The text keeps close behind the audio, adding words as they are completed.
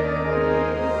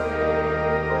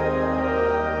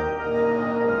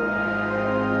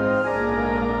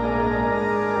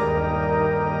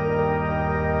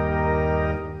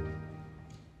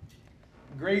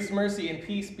Grace, mercy, and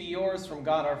peace be yours from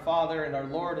God our Father and our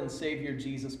Lord and Savior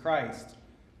Jesus Christ.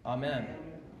 Amen.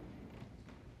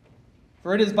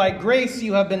 For it is by grace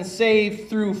you have been saved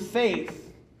through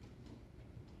faith.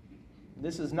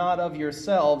 This is not of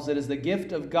yourselves, it is the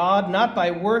gift of God, not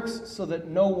by works, so that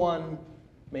no one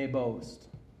may boast.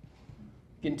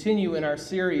 Continue in our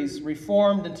series,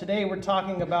 Reformed, and today we're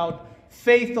talking about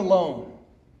faith alone,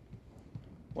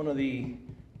 one of the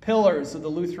pillars of the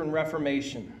Lutheran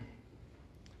Reformation.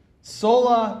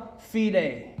 Sola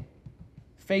fide,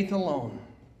 faith alone.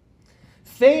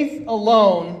 Faith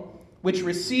alone, which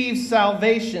receives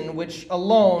salvation, which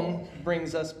alone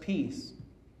brings us peace.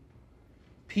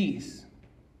 Peace.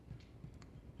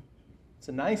 It's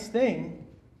a nice thing,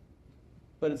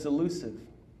 but it's elusive.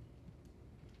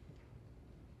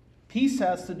 Peace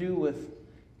has to do with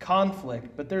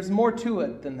conflict, but there's more to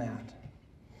it than that.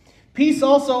 Peace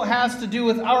also has to do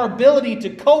with our ability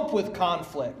to cope with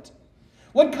conflict.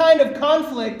 What kind of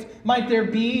conflict might there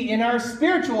be in our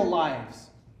spiritual lives?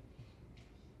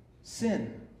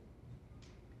 Sin.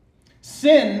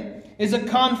 Sin is a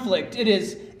conflict. It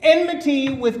is enmity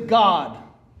with God.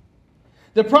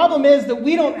 The problem is that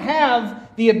we don't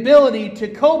have the ability to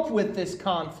cope with this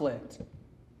conflict,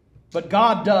 but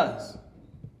God does.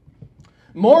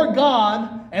 More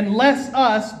God and less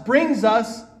us brings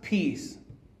us peace.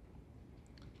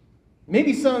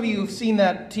 Maybe some of you have seen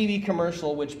that TV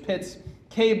commercial which pits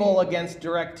cable against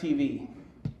DirecTV.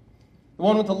 The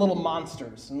one with the little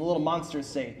monsters. And the little monsters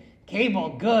say,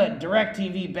 cable good,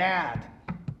 DirecTV bad.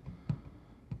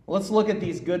 Let's look at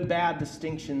these good-bad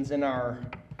distinctions in our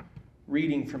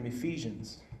reading from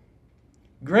Ephesians.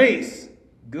 Grace,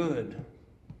 good.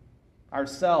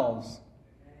 Ourselves,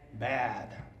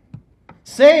 bad.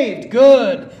 Saved,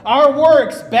 good. Our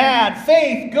works, bad.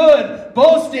 Faith, good.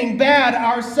 Boasting, bad.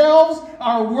 Ourselves,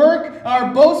 our work,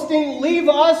 our boasting leave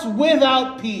us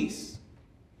without peace.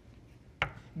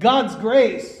 God's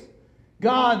grace,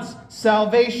 God's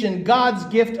salvation, God's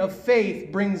gift of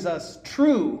faith brings us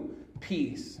true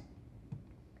peace.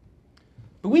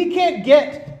 But we can't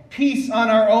get peace on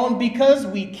our own because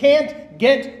we can't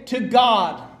get to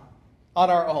God on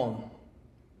our own.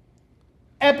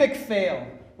 Epic fail.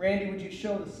 Randy, would you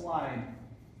show the slide?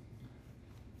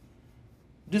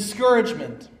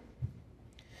 Discouragement.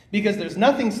 Because there's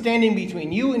nothing standing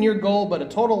between you and your goal but a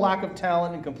total lack of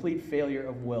talent and complete failure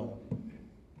of will.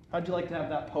 How'd you like to have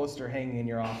that poster hanging in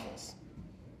your office?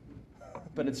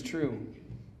 But it's true.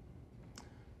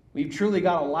 We've truly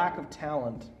got a lack of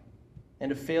talent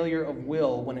and a failure of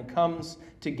will when it comes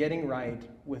to getting right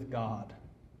with God.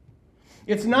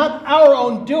 It's not our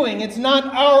own doing. It's not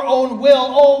our own will.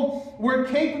 Oh, we're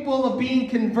capable of being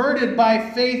converted by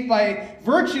faith by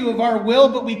virtue of our will,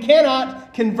 but we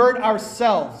cannot convert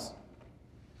ourselves.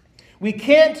 We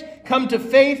can't come to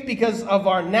faith because of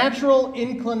our natural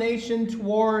inclination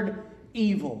toward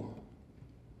evil.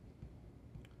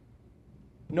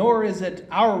 Nor is it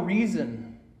our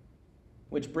reason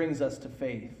which brings us to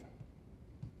faith.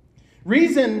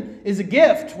 Reason is a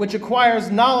gift which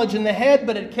acquires knowledge in the head,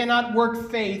 but it cannot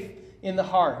work faith in the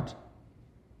heart.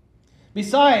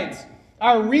 Besides,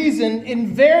 our reason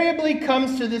invariably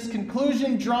comes to this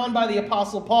conclusion drawn by the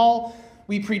Apostle Paul.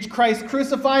 We preach Christ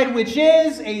crucified, which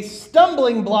is a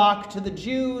stumbling block to the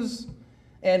Jews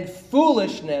and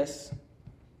foolishness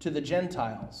to the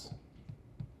Gentiles.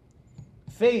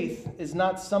 Faith is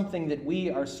not something that we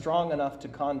are strong enough to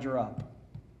conjure up.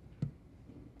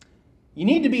 You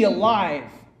need to be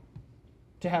alive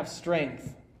to have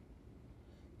strength.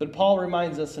 But Paul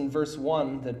reminds us in verse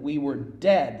 1 that we were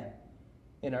dead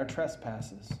in our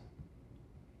trespasses,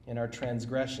 in our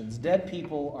transgressions. Dead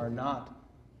people are not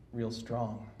real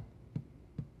strong.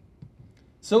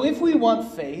 So if we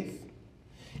want faith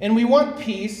and we want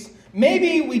peace,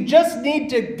 maybe we just need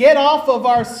to get off of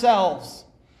ourselves.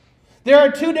 There are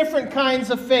two different kinds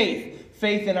of faith.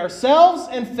 Faith in ourselves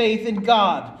and faith in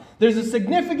God. There's a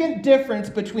significant difference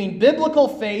between biblical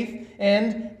faith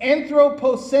and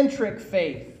anthropocentric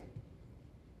faith.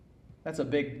 That's a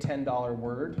big $10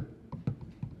 word.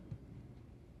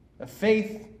 A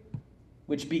faith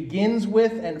which begins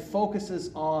with and focuses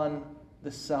on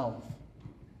the self.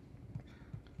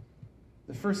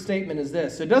 The first statement is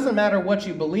this: it doesn't matter what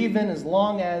you believe in as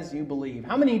long as you believe.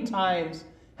 How many times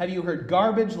have you heard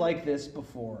garbage like this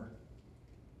before?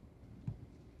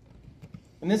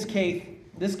 In this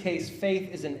case,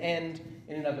 faith is an end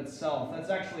in and of itself. That's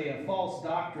actually a false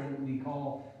doctrine that we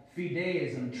call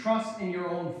fideism. Trust in your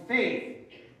own faith.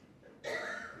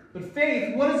 But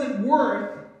faith, what is it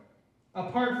worth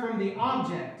apart from the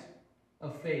object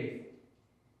of faith?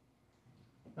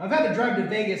 Now, I've had to drive to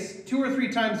Vegas 2 or 3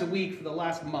 times a week for the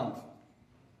last month.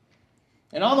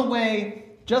 And on the way,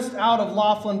 just out of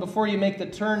Laughlin, before you make the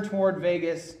turn toward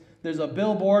Vegas, there's a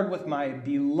billboard with my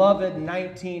beloved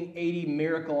 1980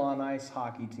 Miracle on Ice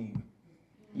hockey team.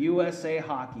 USA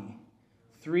Hockey.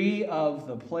 3 of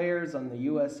the players on the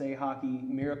USA Hockey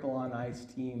Miracle on Ice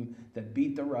team that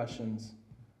beat the Russians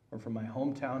were from my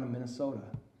hometown of Minnesota.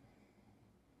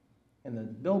 And the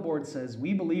billboard says,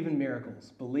 "We believe in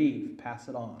miracles. Believe, pass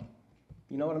it on."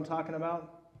 You know what I'm talking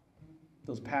about?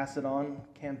 Those pass it on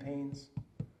campaigns.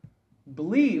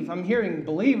 Believe, I'm hearing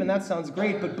believe, and that sounds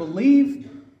great, but believe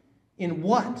in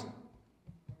what?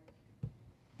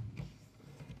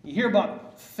 You hear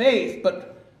about faith,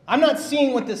 but I'm not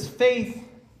seeing what this faith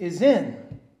is in.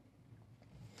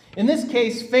 In this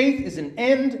case, faith is an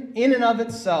end in and of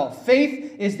itself.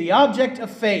 Faith is the object of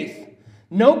faith.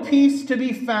 No peace to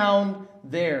be found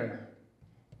there.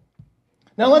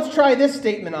 Now let's try this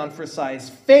statement on for size.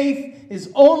 Faith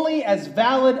is only as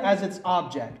valid as its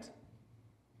object.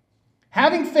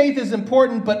 Having faith is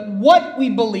important, but what we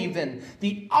believe in,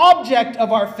 the object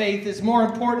of our faith, is more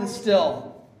important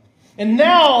still. And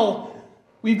now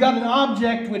we've got an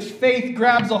object which faith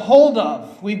grabs a hold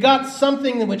of. We've got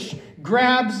something which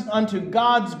grabs onto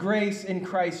God's grace in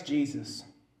Christ Jesus.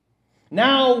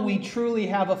 Now we truly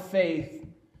have a faith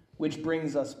which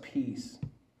brings us peace.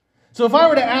 So if I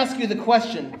were to ask you the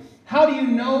question, how do you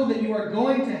know that you are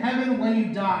going to heaven when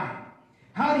you die?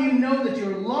 How do you know that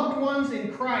your loved ones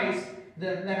in Christ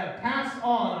that have passed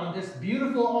on this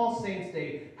beautiful All Saints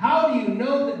Day, how do you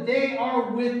know that they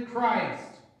are with Christ?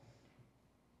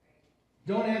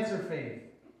 Don't answer faith.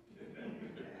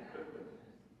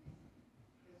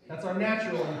 That's our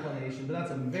natural inclination, but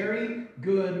that's a very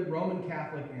good Roman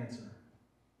Catholic answer.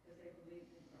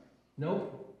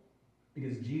 Nope,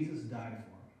 because Jesus died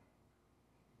for them.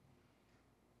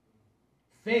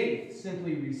 Faith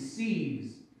simply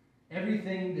receives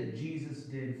everything that Jesus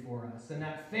did for us. And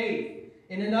that faith,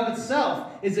 in and of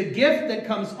itself, is a gift that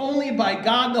comes only by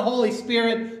God the Holy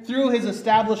Spirit through His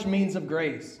established means of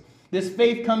grace. This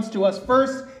faith comes to us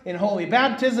first in holy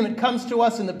baptism. It comes to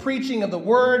us in the preaching of the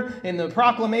Word, in the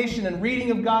proclamation and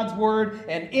reading of God's Word,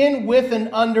 and in, with, and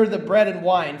under the bread and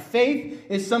wine. Faith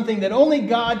is something that only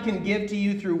God can give to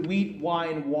you through wheat,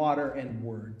 wine, water, and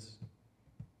words.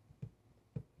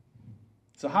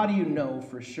 So how do you know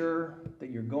for sure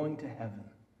that you're going to heaven?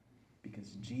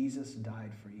 Because Jesus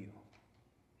died for you.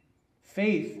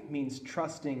 Faith means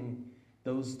trusting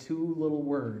those 2 little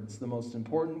words, the most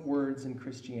important words in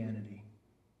Christianity.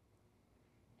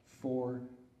 For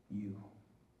you.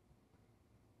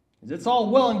 It's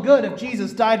all well and good if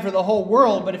Jesus died for the whole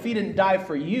world, but if He didn't die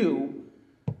for you,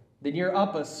 then you're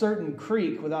up a certain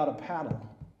creek without a paddle.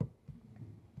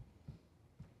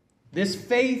 This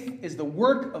faith is the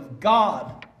work of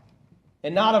God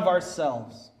and not of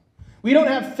ourselves. We don't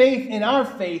have faith in our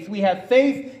faith. We have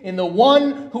faith in the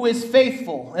one who is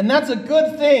faithful. And that's a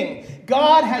good thing.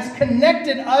 God has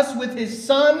connected us with His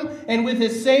Son and with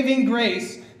His saving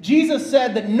grace. Jesus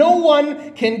said that no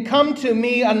one can come to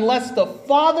me unless the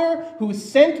Father who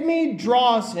sent me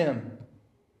draws him.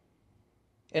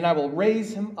 And I will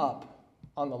raise him up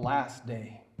on the last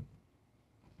day.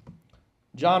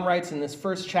 John writes in this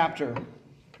first chapter,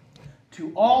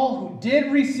 "To all who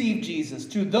did receive Jesus,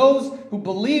 to those who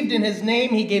believed in His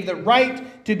name, He gave the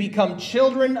right to become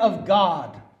children of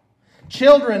God.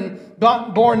 Children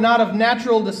born not of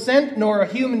natural descent, nor a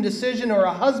human decision or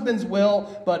a husband's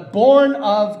will, but born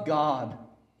of God.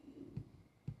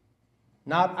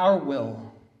 Not our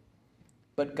will,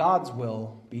 but God's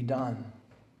will be done."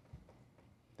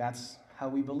 That's how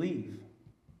we believe.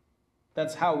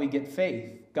 That's how we get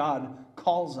faith. God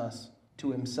calls us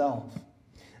to Himself.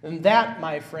 And that,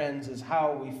 my friends, is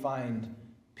how we find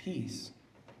peace.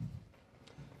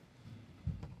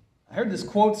 I heard this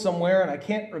quote somewhere, and I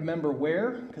can't remember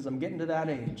where, because I'm getting to that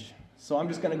age. So I'm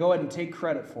just going to go ahead and take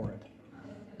credit for it.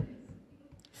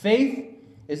 Faith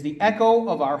is the echo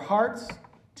of our hearts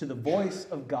to the voice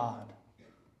of God.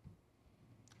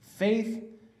 Faith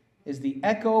is the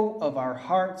echo of our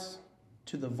hearts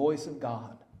to the voice of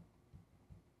God.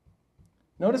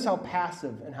 Notice how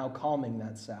passive and how calming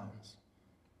that sounds.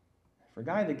 For a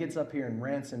guy that gets up here and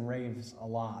rants and raves a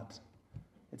lot,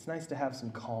 it's nice to have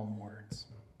some calm words.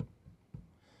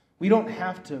 We don't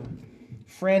have to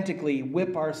frantically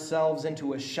whip ourselves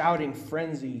into a shouting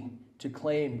frenzy to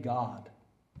claim God.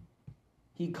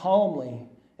 He calmly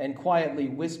and quietly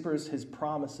whispers His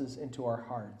promises into our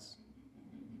hearts.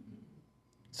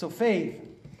 So faith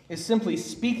is simply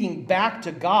speaking back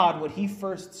to God what He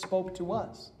first spoke to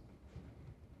us.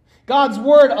 God's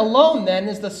Word alone, then,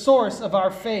 is the source of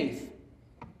our faith.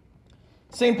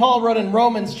 St. Paul wrote in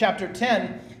Romans chapter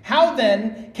 10, How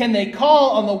then can they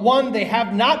call on the one they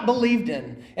have not believed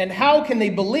in? And how can they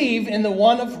believe in the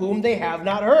one of whom they have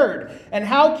not heard? And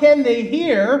how can they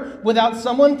hear without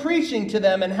someone preaching to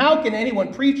them? And how can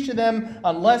anyone preach to them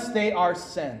unless they are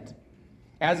sent?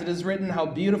 As it is written, how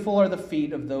beautiful are the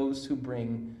feet of those who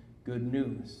bring good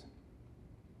news.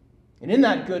 And in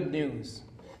that good news,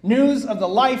 news of the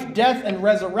life, death, and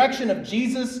resurrection of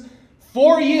Jesus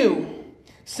for you,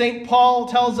 St. Paul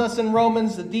tells us in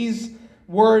Romans that these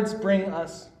words bring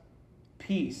us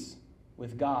peace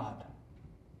with God.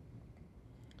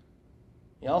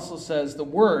 He also says the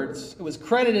words, it was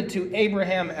credited to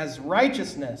Abraham as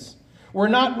righteousness, were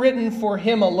not written for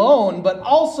him alone, but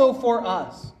also for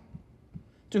us,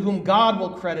 to whom God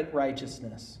will credit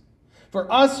righteousness.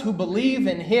 For us who believe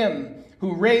in him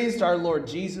who raised our Lord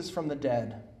Jesus from the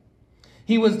dead.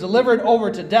 He was delivered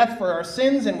over to death for our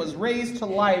sins and was raised to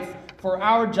life for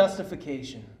our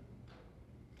justification.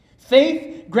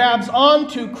 Faith grabs on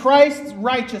to Christ's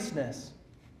righteousness.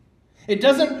 It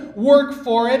doesn't work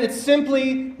for it. It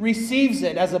simply receives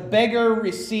it as a beggar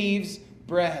receives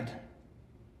bread.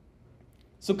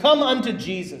 So come unto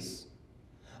Jesus,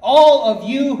 all of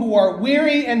you who are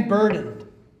weary and burdened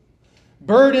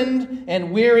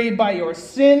and wearied by your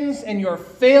sins and your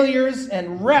failures,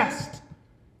 and rest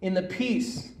in the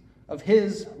peace of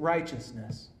his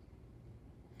righteousness.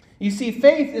 You see,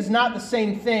 faith is not the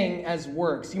same thing as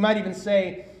works. You might even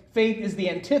say faith is the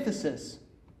antithesis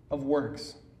of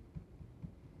works.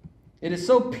 It is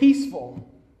so peaceful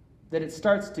that it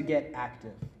starts to get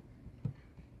active.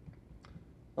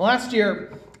 Last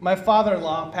year, my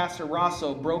father-in-law, Pastor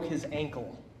Rosso, broke his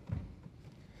ankle.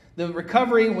 The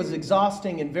recovery was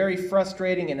exhausting and very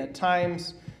frustrating, and at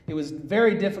times it was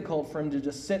very difficult for him to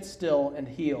just sit still and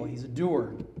heal. He's a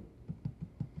doer.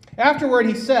 Afterward,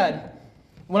 he said,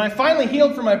 when I finally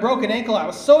healed from my broken ankle, I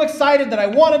was so excited that I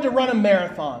wanted to run a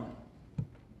marathon.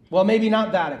 Well, maybe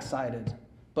not that excited,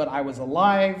 but I was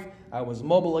alive, I was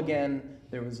mobile again,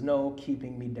 there was no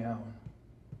keeping me down.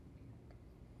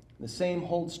 The same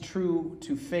holds true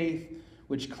to faith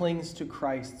which clings to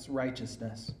Christ's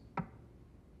righteousness.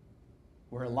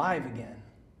 We're alive again.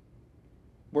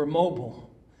 We're mobile.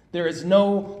 There is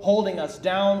no holding us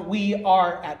down. We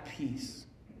are at peace.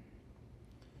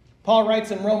 Paul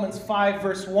writes in Romans 5,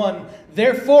 verse 1,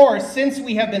 therefore, since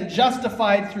we have been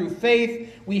justified through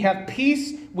faith, we have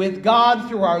peace with God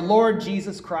through our Lord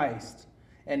Jesus Christ.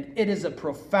 And it is a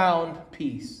profound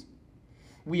peace.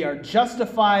 We are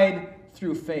justified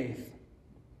through faith.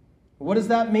 What does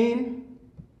that mean?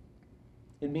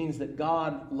 It means that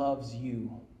God loves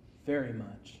you very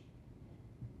much.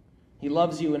 He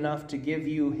loves you enough to give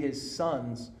you his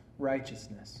Son's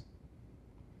righteousness.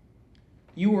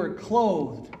 You were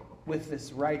clothed with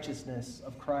this righteousness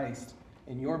of Christ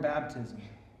in your baptism.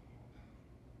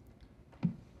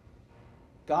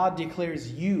 God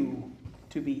declares you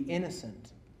to be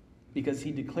innocent because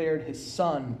he declared his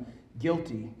Son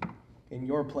guilty in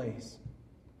your place.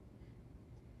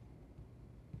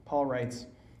 Paul writes,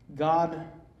 God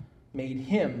made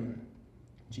him,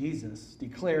 Jesus,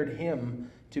 declared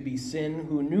him to be sin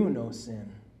who knew no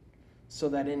sin, so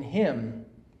that in him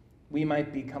we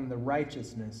might become the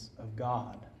righteousness of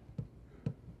God.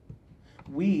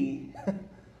 We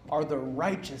are the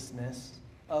righteousness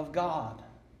of God.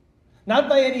 Not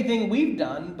by anything we've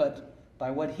done, but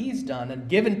by what he's done and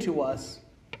given to us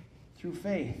through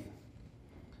faith.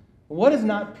 What is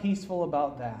not peaceful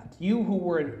about that? You who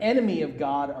were an enemy of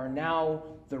God are now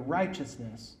the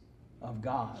righteousness of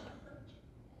God.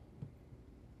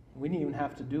 We didn't even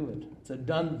have to do it. It's a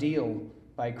done deal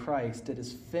by Christ. It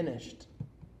is finished.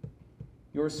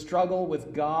 Your struggle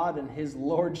with God and his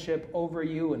lordship over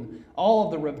you and all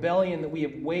of the rebellion that we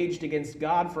have waged against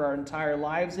God for our entire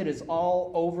lives, it is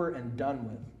all over and done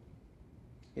with.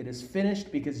 It is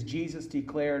finished because Jesus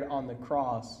declared on the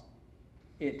cross,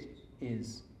 it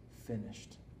is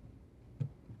finished.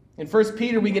 In 1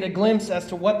 Peter, we get a glimpse as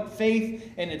to what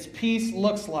faith and its peace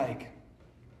looks like.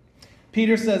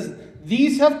 Peter says,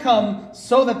 these have come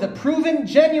so that the proven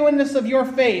genuineness of your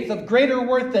faith, of greater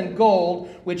worth than gold,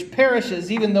 which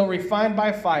perishes even though refined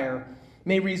by fire,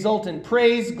 may result in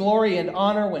praise, glory, and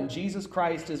honor when Jesus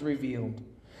Christ is revealed.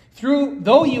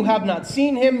 Though you have not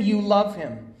seen him, you love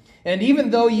him. And even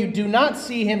though you do not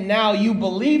see him now, you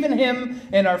believe in him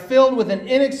and are filled with an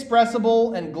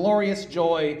inexpressible and glorious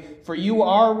joy, for you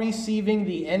are receiving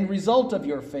the end result of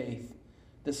your faith,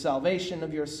 the salvation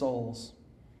of your souls.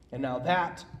 And now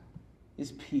that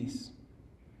is peace,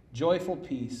 joyful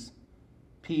peace,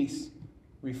 peace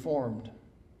reformed.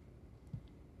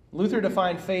 Luther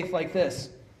defined faith like this.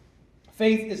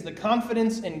 Faith is the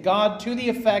confidence in God to the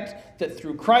effect that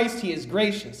through Christ he is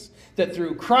gracious, that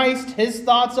through Christ his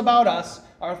thoughts about us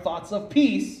are thoughts of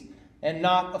peace and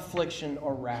not affliction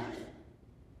or wrath.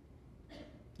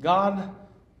 God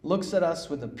looks at us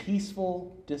with a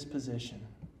peaceful disposition.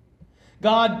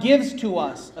 God gives to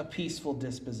us a peaceful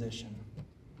disposition.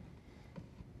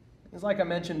 It's like I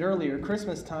mentioned earlier,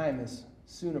 Christmas time is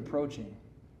soon approaching.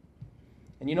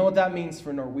 And you know what that means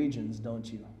for Norwegians,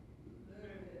 don't you?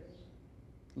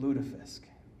 Lutefisk.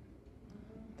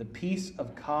 The peace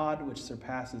of God which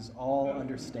surpasses all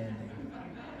understanding.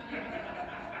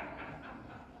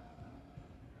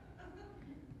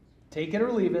 Take it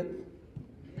or leave it.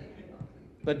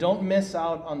 But don't miss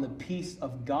out on the peace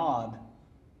of God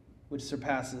which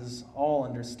surpasses all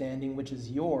understanding, which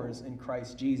is yours in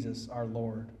Christ Jesus our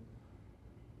Lord.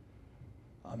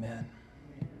 Amen.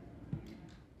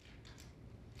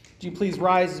 Would you please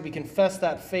rise as we confess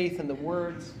that faith in the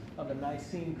words of the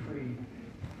Nicene Creed?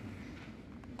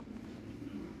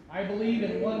 I believe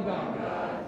in one God,